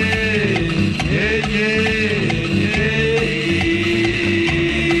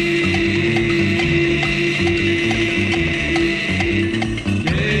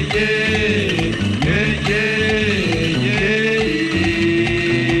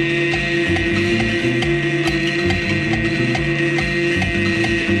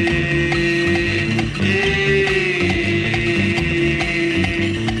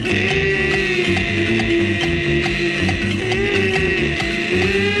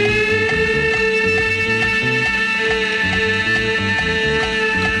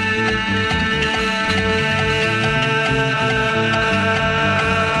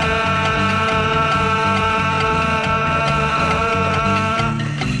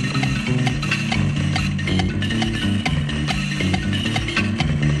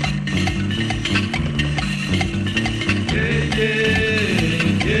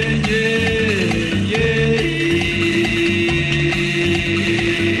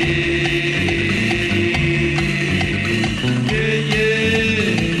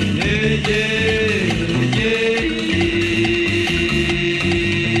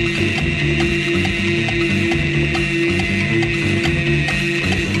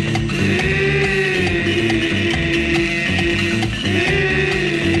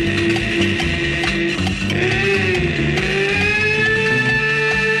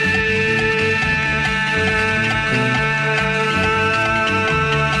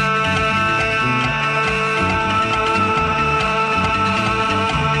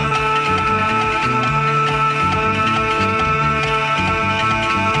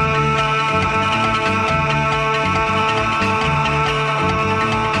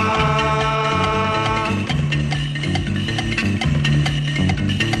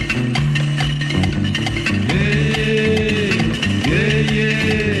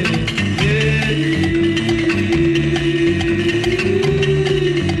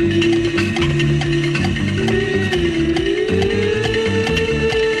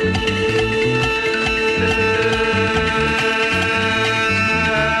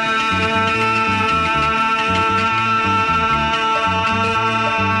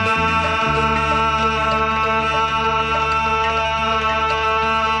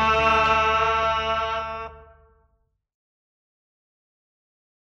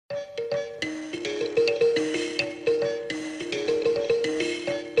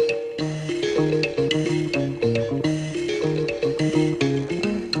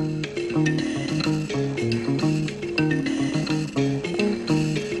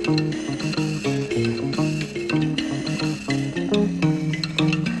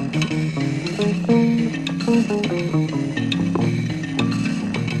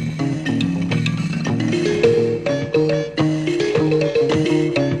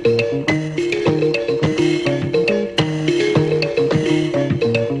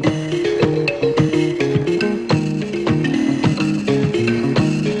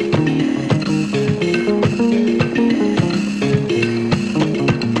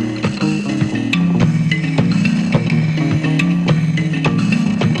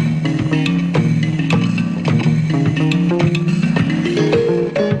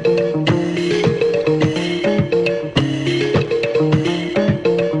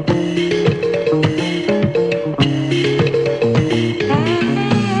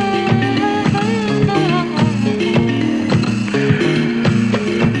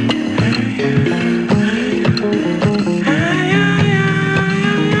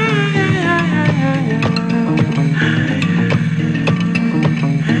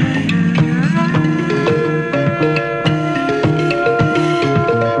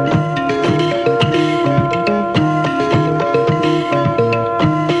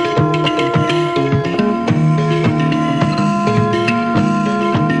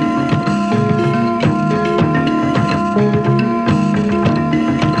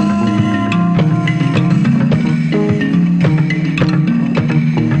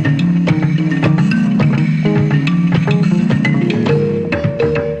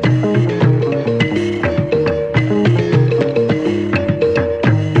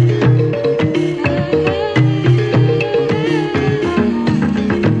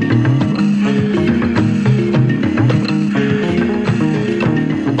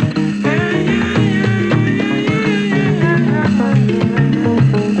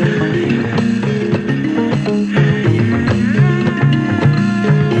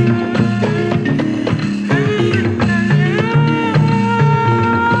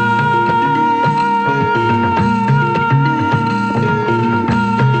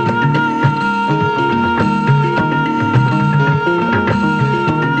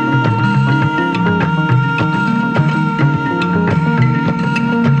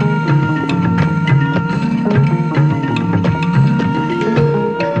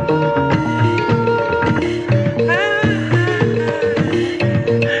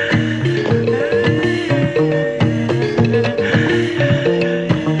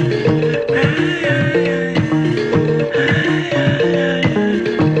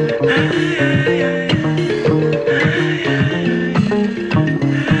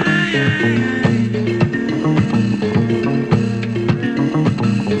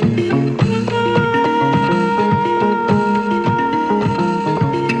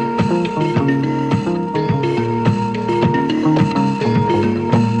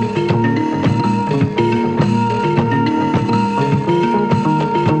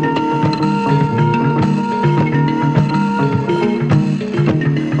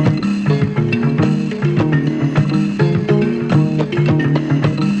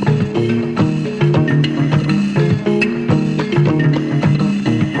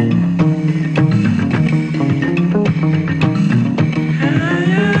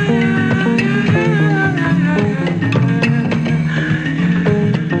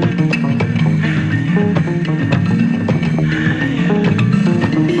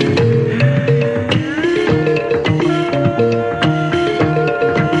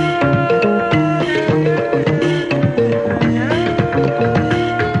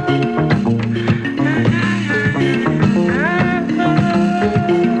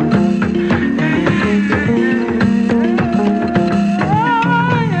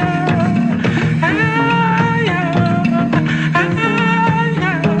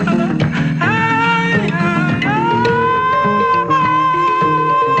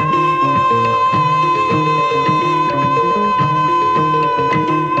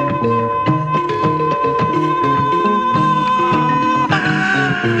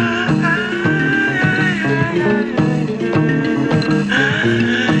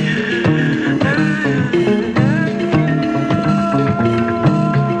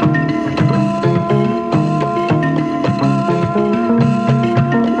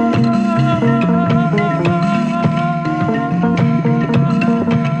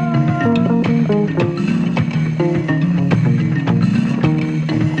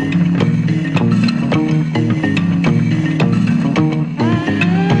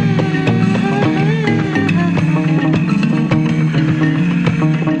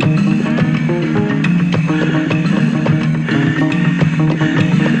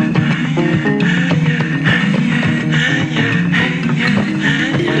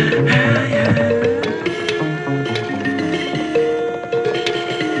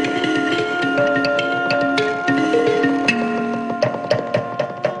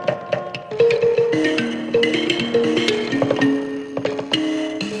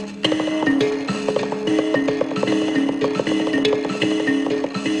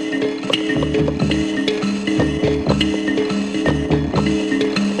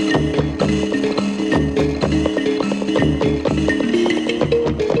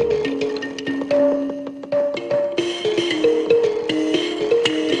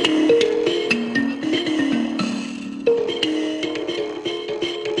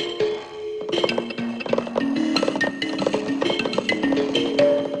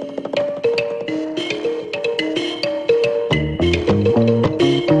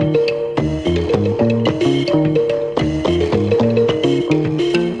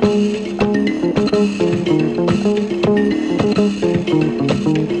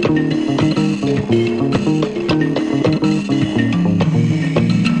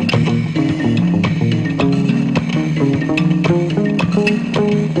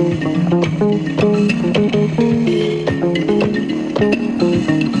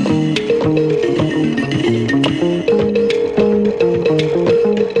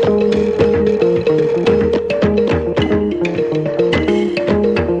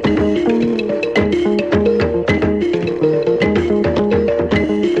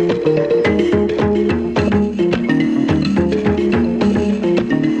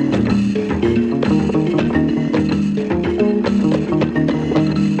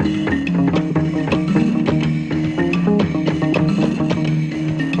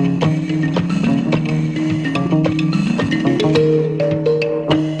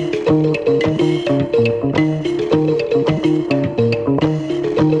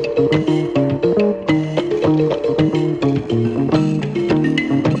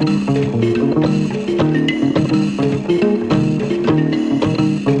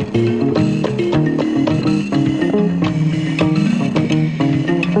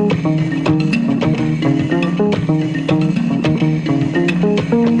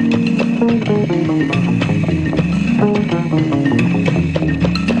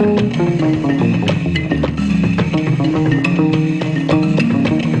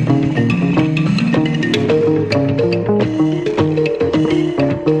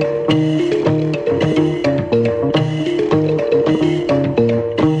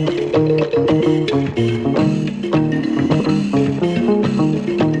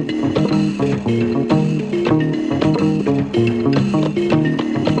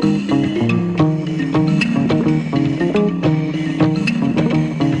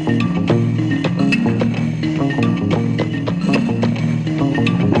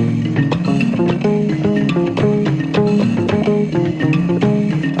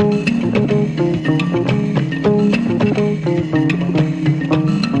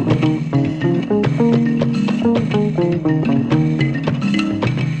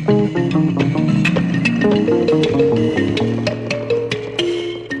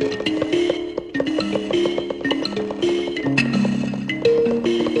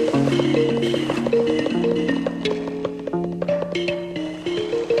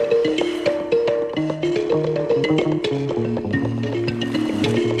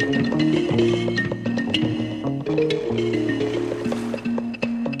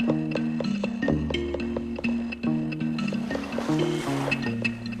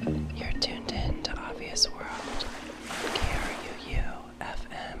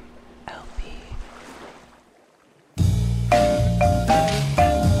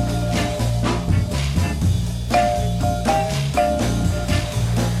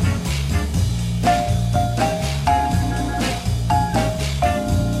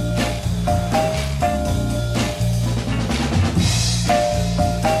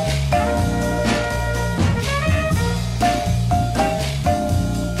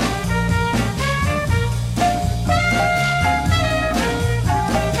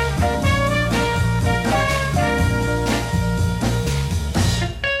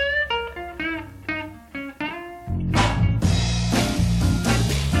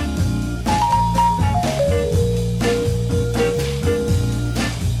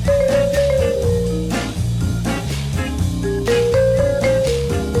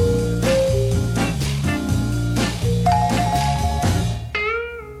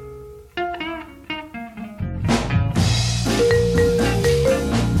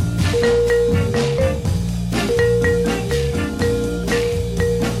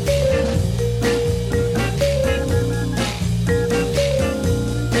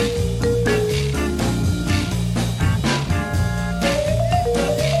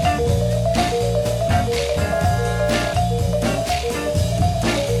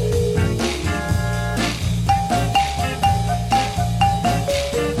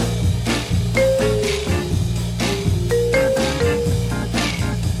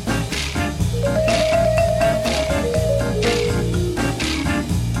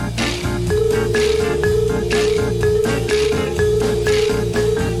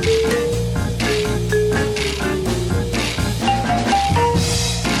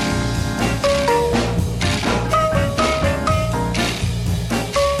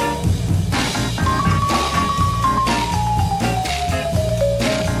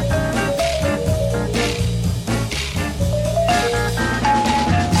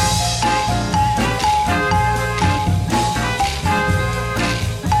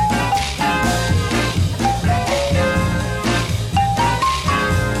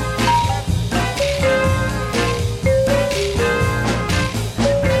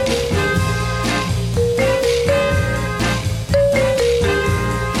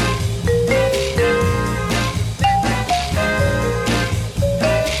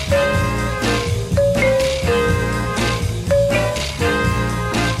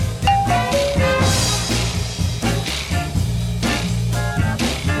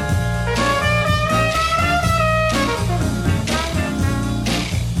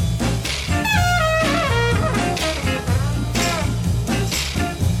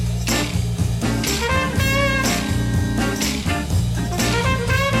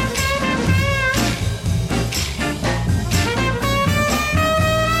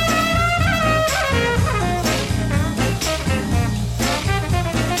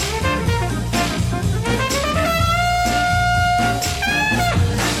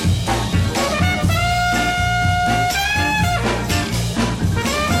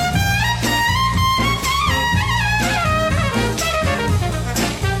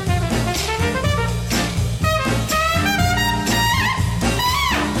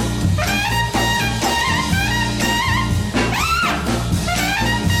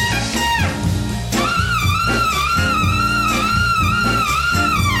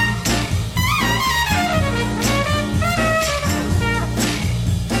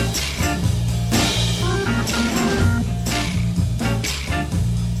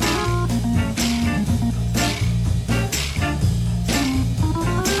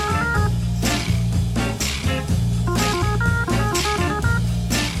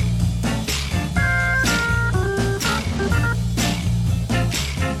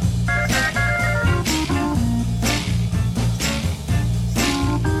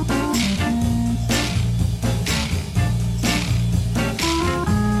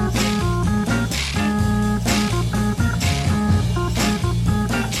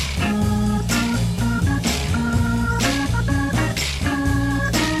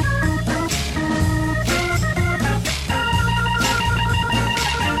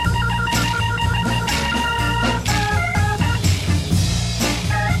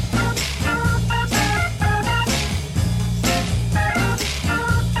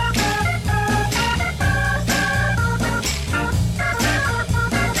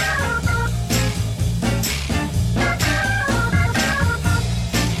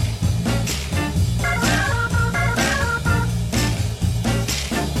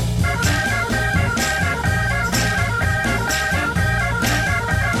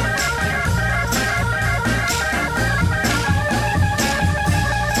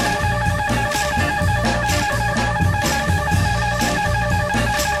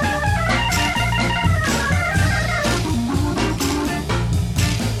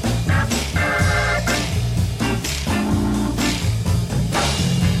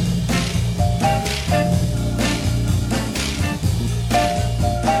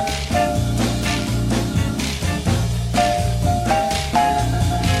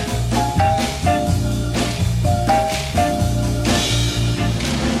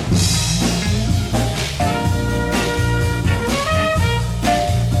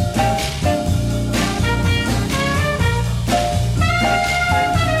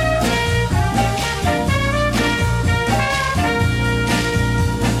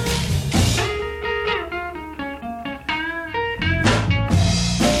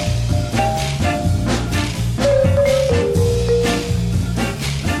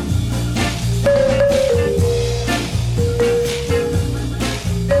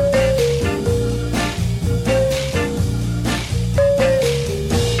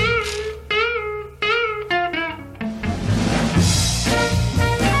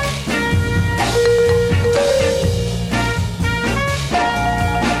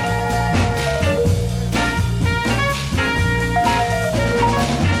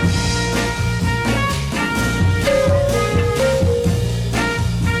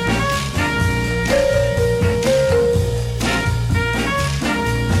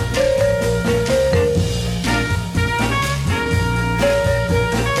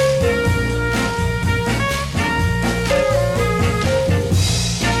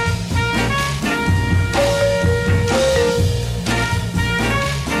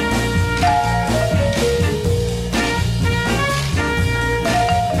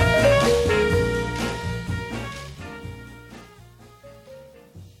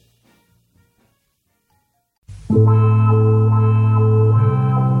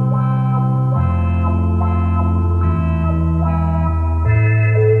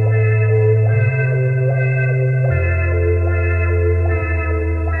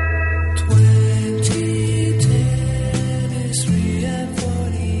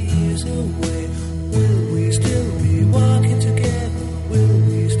 miles away. Will we still be walking together? Will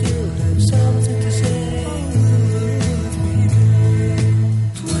we still have something to say?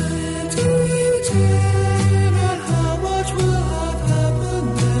 2010, and how much will have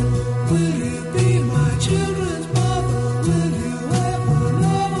happened then? Will you be my children's mother? Will you ever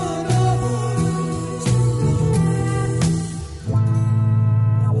love another?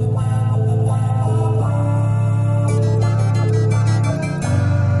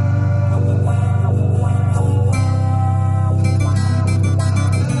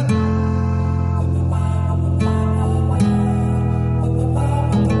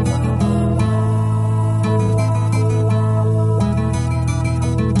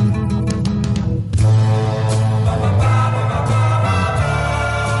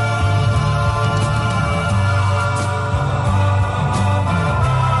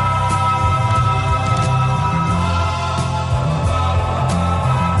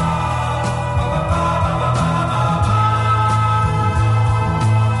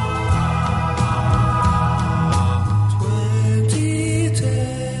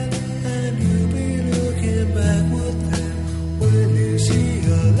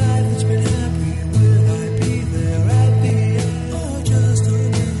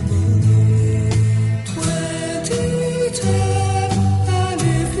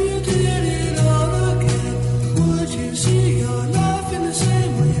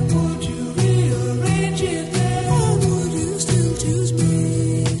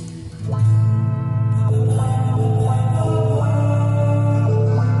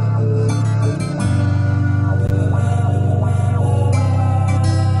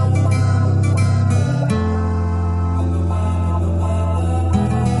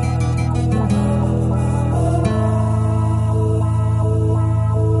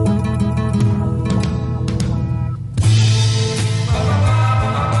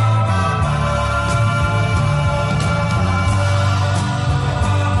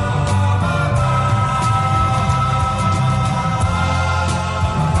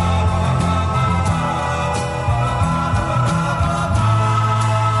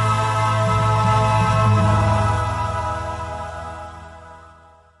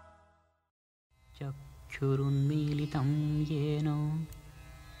 चक्षुरुन्मीलितं येन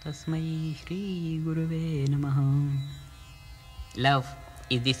तस्मै श्रीगुरवे नमः. Love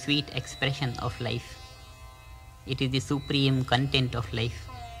is the sweet expression of life. It is the supreme content of life.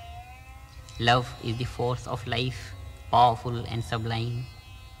 Love is the force of life, powerful and sublime.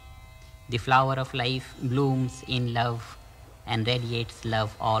 The flower of life blooms in love and radiates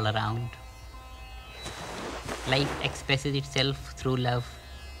love all around. Life expresses itself through love.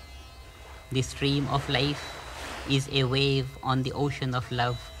 The stream of life is a wave on the ocean of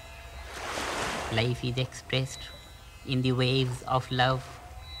love. Life is expressed in the waves of love,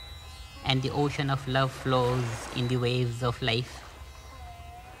 and the ocean of love flows in the waves of life.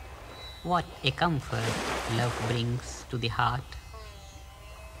 What a comfort love brings to the heart.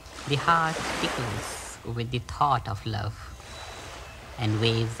 The heart tickles with the thought of love, and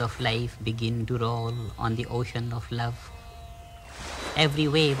waves of life begin to roll on the ocean of love. Every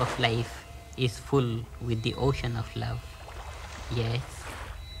wave of life is full with the ocean of love. Yes,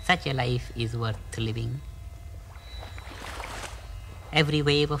 such a life is worth living. Every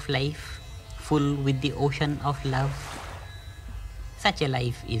wave of life full with the ocean of love. Such a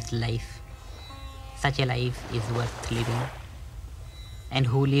life is life. Such a life is worth living. And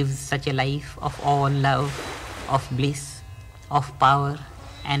who lives such a life of all love, of bliss, of power,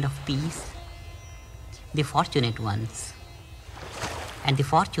 and of peace? The fortunate ones. And the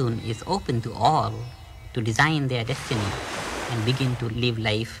fortune is open to all to design their destiny and begin to live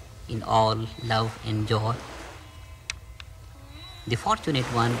life in all love and joy. The fortunate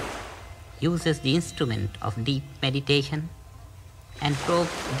one uses the instrument of deep meditation and probes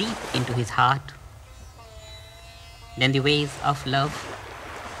deep into his heart. Then the waves of love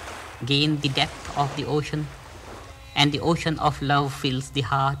gain the depth of the ocean, and the ocean of love fills the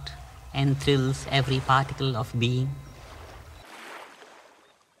heart and thrills every particle of being.